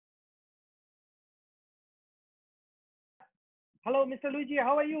Hello, Mr. Luigi.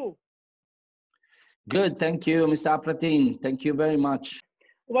 How are you? Good, thank you, Mr. Apratim. Thank you very much.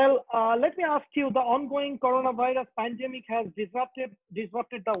 Well, let me ask you, the ongoing coronavirus pandemic has disrupted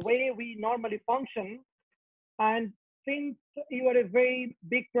the way we normally function. And since you are a very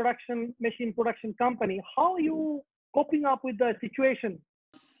big machine production company, how are you coping up with the situation?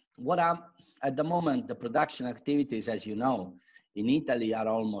 What I'm at the moment, the production activities, as you know, in Italy are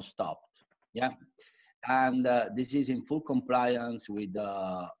almost stopped. Yeah, and this is in full compliance with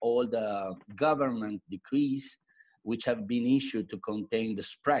all the government decrees which have been issued to contain the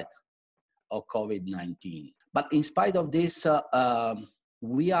spread of COVID-19. But in spite of this,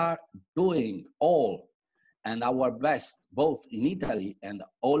 we are doing all and our best, both in Italy and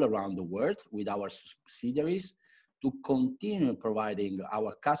all around the world with our subsidiaries to continue providing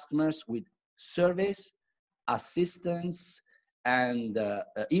our customers with service, assistance, and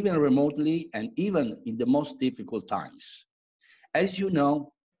even remotely and even in the most difficult times. As you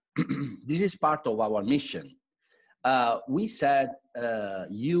know, this is part of our mission. We said,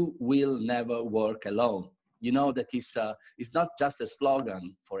 you will never work alone. You know, that is, it's not just a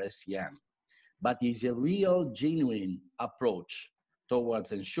slogan for SCM, but it's a real, genuine approach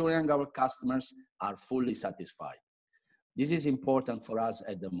towards ensuring our customers are fully satisfied. This is important for us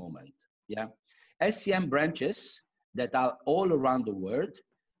at the moment. Yeah, SCM branches that are all around the world,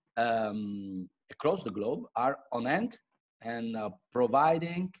 across the globe, are on hand and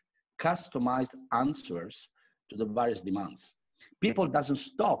providing customized answers to the various demands. People doesn't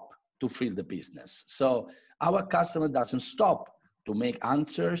stop to fill the business. So our customer doesn't stop to make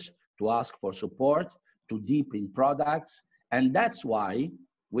answers, to ask for support, to deepen products. And that's why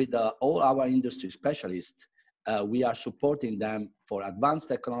with all our industry specialists, we are supporting them for advanced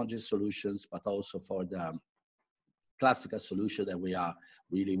technology solutions, but also for the classical solution that we are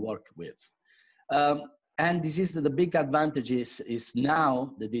really working with. And this is the big advantage is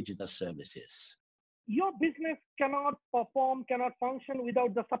now the digital services. Your business cannot perform, cannot function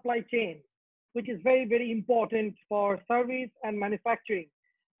without the supply chain, which is very, very important for service and manufacturing.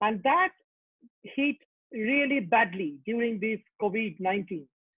 And that hit really badly during this COVID-19.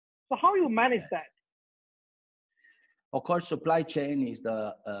 So how you manage that? Of course, supply chain is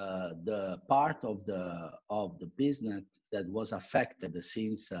the part of the business that was affected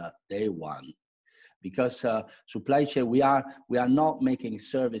since day one, because supply chain, we are not making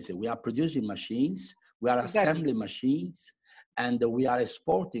services, we are producing machines, we are assembling machines, and we are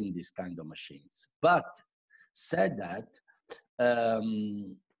exporting these kind of machines. But said that,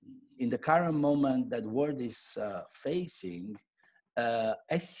 in the current moment that world is facing,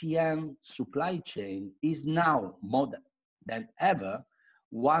 SCM supply chain is now more than ever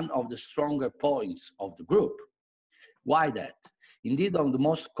one of the stronger points of the group. Why that? Indeed, on the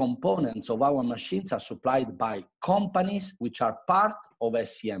most components of our machines are supplied by companies which are part of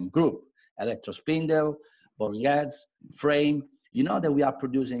SCM group, electrospindle, boring heads, frame. You know that we are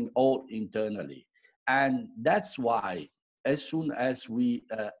producing all internally. And that's why as soon as we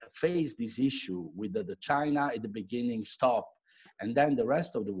face this issue with the China at the beginning stop, and then the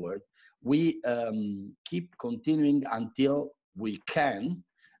rest of the world, we keep continuing until we can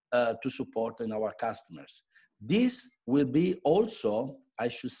to support our customers. This will be also, I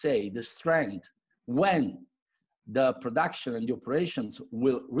should say, the strength when the production and the operations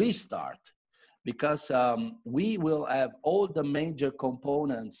will restart, because we will have all the major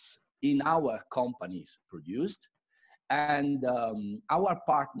components in our companies produced, and our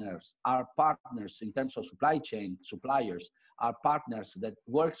partners in terms of supply chain, suppliers, are partners that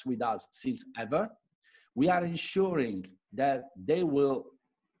works with us since ever. We are ensuring that they will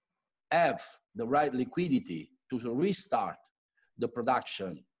have the right liquidity to restart the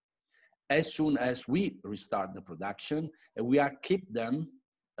production as soon as we restart the production, and we are keep them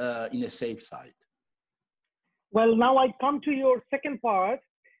in a safe side. Well, now I come to your second part.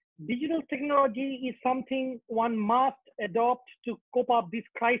 Digital technology is something one must adopt to cope up this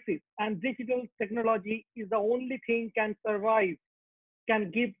crisis, and digital technology is the only thing can survive,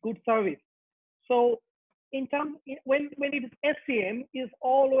 can give good service. So when it is SCM is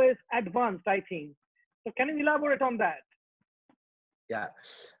always advanced, I think. So can you elaborate on that? Yeah,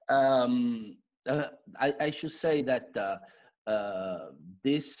 I should say that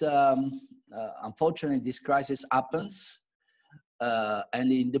unfortunately, this crisis happens.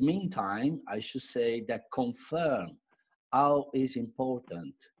 And in the meantime, I should say that confirm how is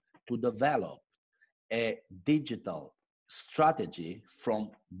important to develop a digital strategy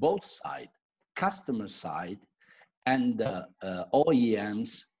from both sides, customer side and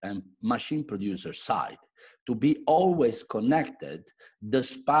OEMs and machine producer side, to be always connected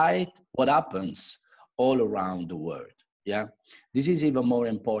despite what happens all around the world. Yeah, this is even more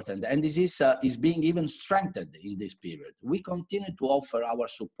important, and this is being even strengthened in this period. We continue to offer our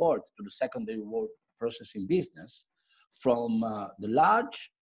support to the secondary word processing business, from the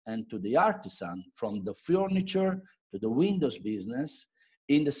large and to the artisan, from the furniture to the windows business.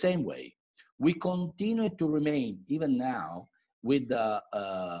 In the same way, we continue to remain even now with our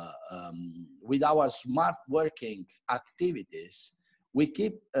smart working activities. We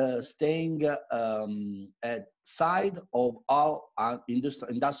keep staying at side of all our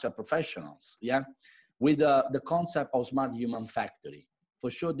industrial professionals, yeah, with the concept of smart human factory. For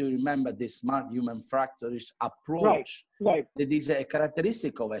sure, do you remember this smart human factories approach? Right. That is a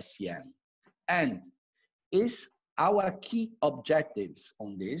characteristic of SCM, and is our key objectives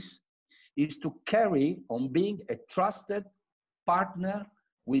on this is to carry on being a trusted partner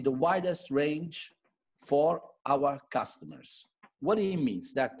with the widest range for our customers. What it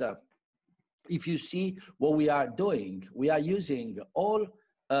means that if you see what we are doing, we are using all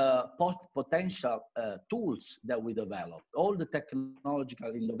potential tools that we developed, all the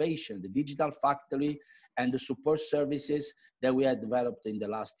technological innovation, the digital factory, and the support services that we had developed in the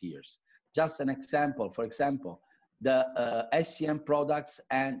last years. Just an example, for example, the SCM products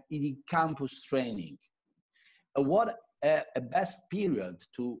and ED campus training. What a best period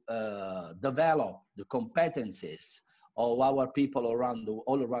to develop the competencies of our people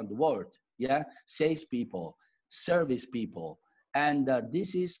all around the world, yeah, sales people, service people, and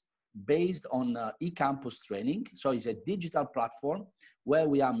this is based on e-campus training. So it's a digital platform where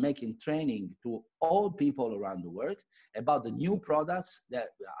we are making training to all people around the world about the new products that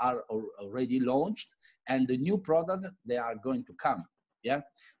are already launched and the new products that are going to come, yeah.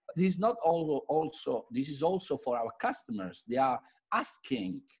 This is not also, this is also for our customers. They are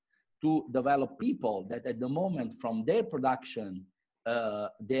asking to develop people that at the moment from their production,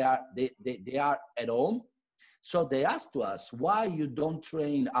 they are at home. So they ask to us, why you don't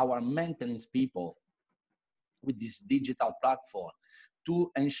train our maintenance people with this digital platform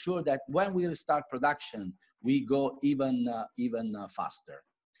to ensure that when we restart production, we go even faster.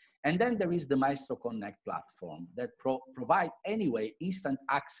 And then there is the Maestro Connect platform that provide anyway instant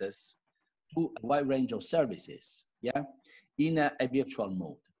access to a wide range of services, yeah, in a virtual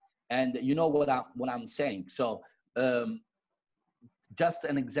mode. And you know what I'm saying. So just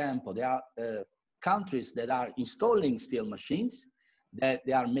an example, there are countries that are installing steel machines, that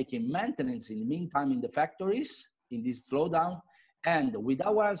they are making maintenance in the meantime in the factories in this slowdown. And with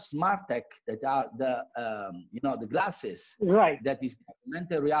our smart tech, that are the the glasses, right, that is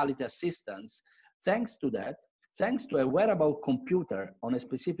augmented reality assistance, thanks to that, thanks to a wearable computer on a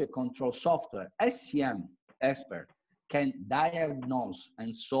specific control software, SCM expert can diagnose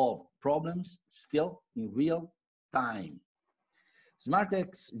and solve problems still in real time.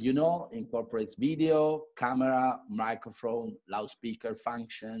 SmartX, incorporates video, camera, microphone, loudspeaker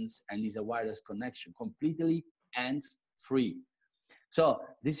functions, and is a wireless connection, completely hands-free. So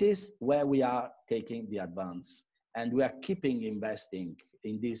this is where we are taking the advance, and we are keeping investing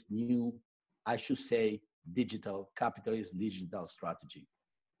in this new, I should say, digital capitalism, digital strategy.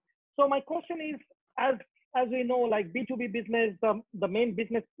 So my question is, as we know, like B2B business, the main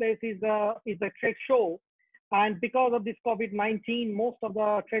business place is a trade show. And because of this COVID-19, most of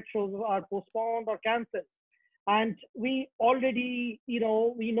the trade shows are postponed or canceled. And we already,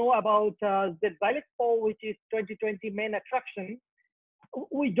 we know about the Xylexpo, which is 2020 main attraction.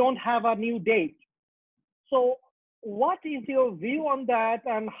 We don't have a new date. So what is your view on that,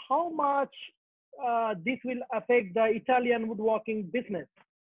 and how much this will affect the Italian woodworking business?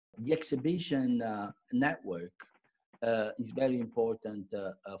 The exhibition network is very important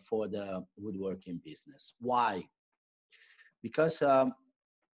for the woodworking business. Why? Because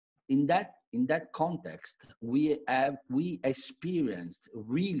in that context, we experienced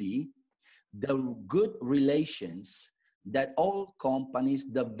really the good relations that all companies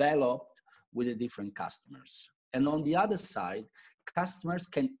developed with the different customers. And on the other side, customers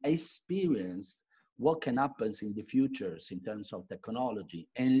can experience what can happen in the futures in terms of technology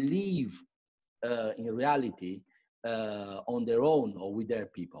and live in reality on their own or with their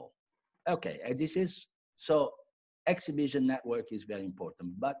people. Okay, and this is, so exhibition network is very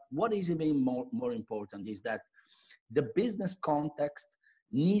important. But what is even more important is that the business context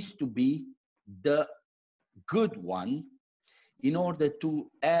needs to be the good one in order to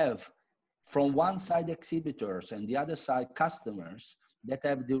have from one side exhibitors and the other side customers that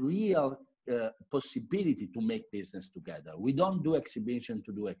have the real possibility to make business together. We don't do exhibition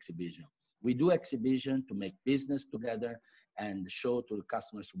to do exhibition. We do exhibition to make business together and show to the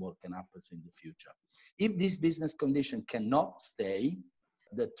customers what can happen in the future. If this business condition cannot stay,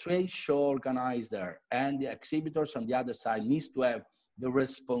 the trade show organizer and the exhibitors on the other side needs to have the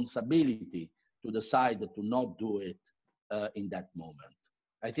responsibility to decide to not do it in that moment.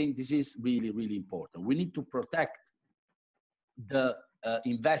 I think this is really, really important. We need to protect the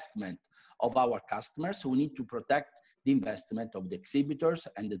investment of our customers. We need to protect the investment of the exhibitors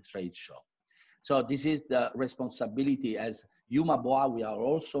and the trade show. So this is the responsibility as Yumaboa we are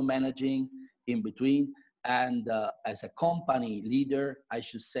also managing in between. And as a company leader, I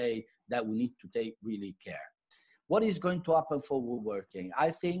should say that we need to take really care. What is going to happen for woodworking?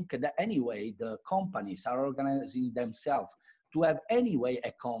 I think that anyway, the companies are organizing themselves to have anyway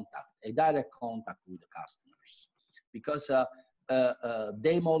a contact, a direct contact with the customers. Because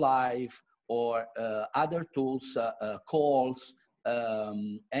demo live or other tools, calls,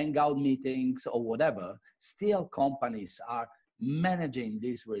 hangout meetings or whatever, still companies are managing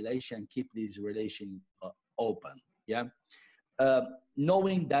this relation, keep this relation open, yeah?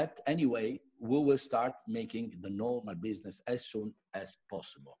 Knowing that anyway, we will start making the normal business as soon as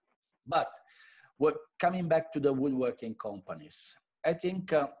possible. But we're coming back to the woodworking companies. I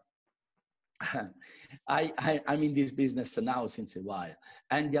think I'm in this business now since a while,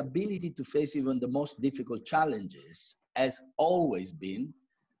 and the ability to face even the most difficult challenges has always been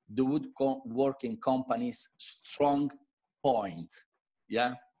the woodworking company's strong point,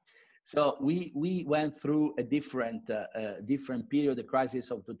 yeah? So we went through a different period, the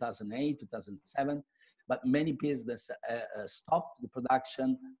crisis of 2008, 2007, but many businesses stopped the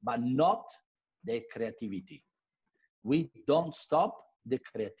production, but not the creativity. We don't stop the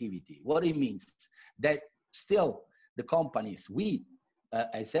creativity. What it means that still the companies, we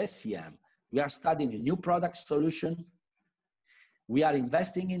as SCM, we are studying a new product solution. We are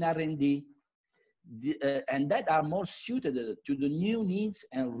investing in R&D, and that are more suited to the new needs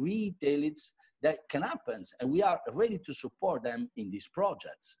and retailers that can happen. And we are ready to support them in these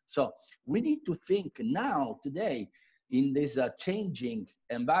projects. So we need to think now, today, in this changing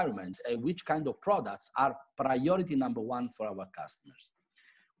environments, which kind of products are priority number one for our customers.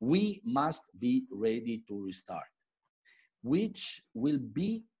 We must be ready to restart, which will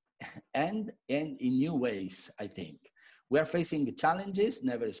be and in new ways, I think. We are facing challenges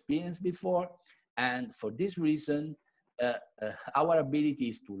never experienced before. And for this reason, our ability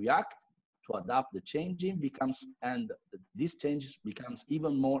is to react, to adapt the changing and these changes becomes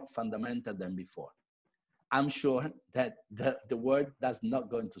even more fundamental than before. I'm sure that the world does not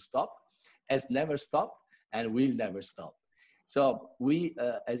going to stop, has never stopped, and will never stop. So we,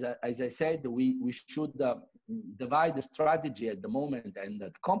 as I said, we should divide the strategy at the moment, and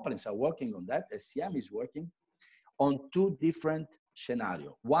the companies are working on that. SCM is working on two different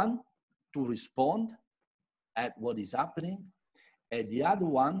scenarios. One, to respond at what is happening, and the other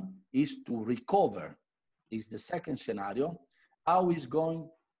one is to recover, is the second scenario. How is going,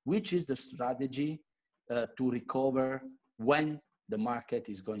 which is the strategy to recover when the market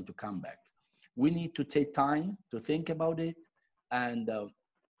is going to come back. We need to take time to think about it, and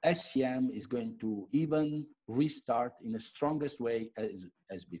SCM is going to even restart in the strongest way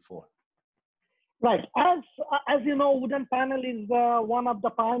as before. Right. As you know, wooden panel is one of the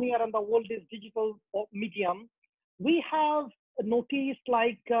pioneer and the oldest digital medium. We have noticed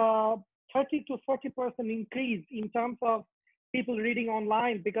like 30 to 40% increase in terms of people reading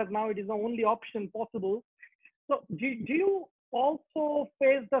online, because now it is the only option possible. So do you also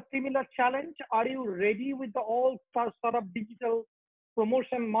face the similar challenge? Are you ready with the all sort of digital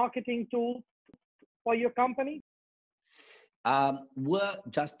promotion marketing tools for your company? Well,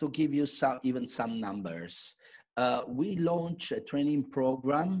 just to give you some numbers, we launched a training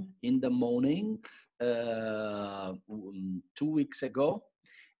program in the morning 2 weeks ago,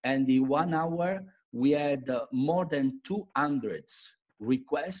 and in 1 hour we had more than 200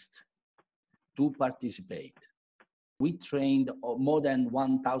 requests to participate. We trained more than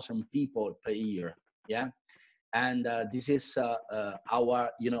 1,000 people per year, yeah. And this is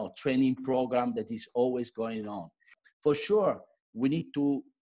our training program that is always going on. For sure, we need to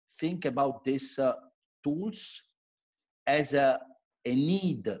think about these tools as a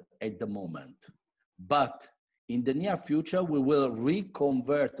need at the moment. But in the near future, we will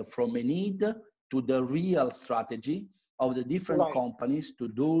reconvert from a need to the real strategy of the different companies to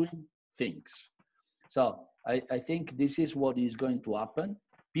doing things. So I think this is what is going to happen.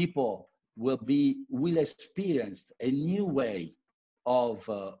 People will experience a new way of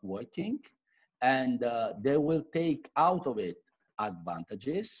working, and they will take out of it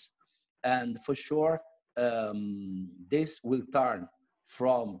advantages. And for sure, this will turn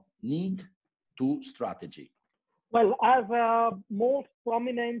from need to strategy. Well, as a most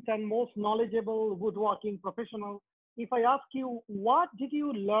prominent and most knowledgeable woodworking professional if I ask you, what did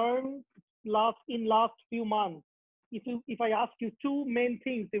you learn last few months? If I ask you two main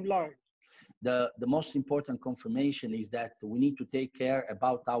things you've learned. The most important confirmation is that we need to take care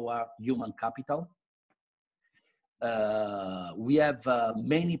about our human capital. We have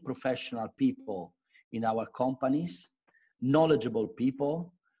many professional people in our companies, knowledgeable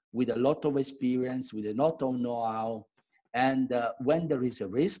people with a lot of experience, with a lot of know-how. And when there is a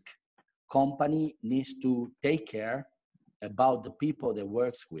risk, company needs to take care about the people they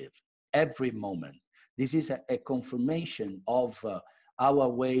works with every moment. This is a confirmation of our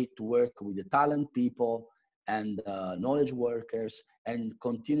way to work with the talent people and knowledge workers and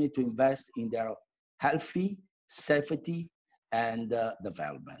continue to invest in their healthy, safety, and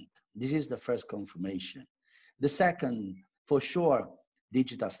development. This is the first confirmation. The second, for sure,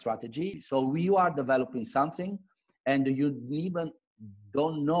 digital strategy. So we are developing something and you even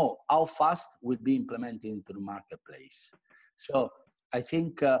don't know how fast will be implemented into the marketplace. So I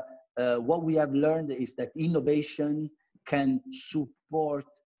think what we have learned is that innovation can support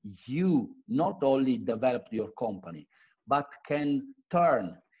you not only develop your company, but can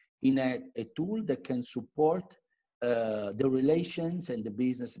turn in a tool that can support the relations and the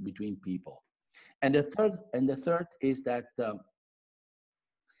business between people. And the third is that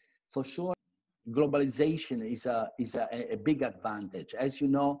for sure, globalization is a big advantage. As you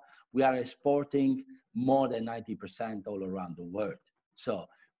know, we are exporting more than 90% all around the world. So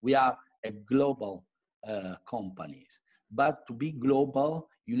we are a global companies. But to be global,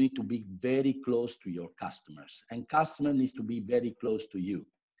 you need to be very close to your customers, and customer needs to be very close to you.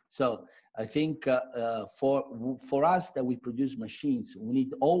 So I think for us that we produce machines, we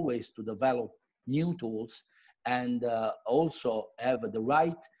need always to develop new tools and also have the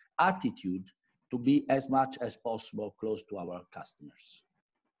right attitude to be as much as possible close to our customers.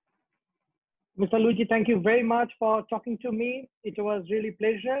 Mr. Luigi, thank you very much for talking to me. It was really a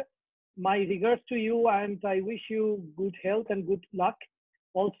pleasure. My regards to you, and I wish you good health and good luck.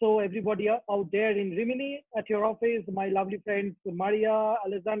 Also, everybody out there in Rimini at your office, my lovely friends, Maria,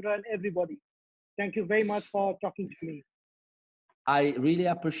 Alessandra, and everybody. Thank you very much for talking to me. I really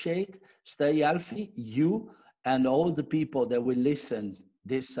appreciate. Stay healthy, you and all the people that will listen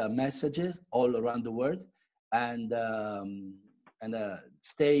these messages all around the world, and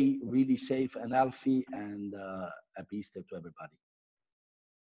stay really safe and healthy, and happy Easter to everybody.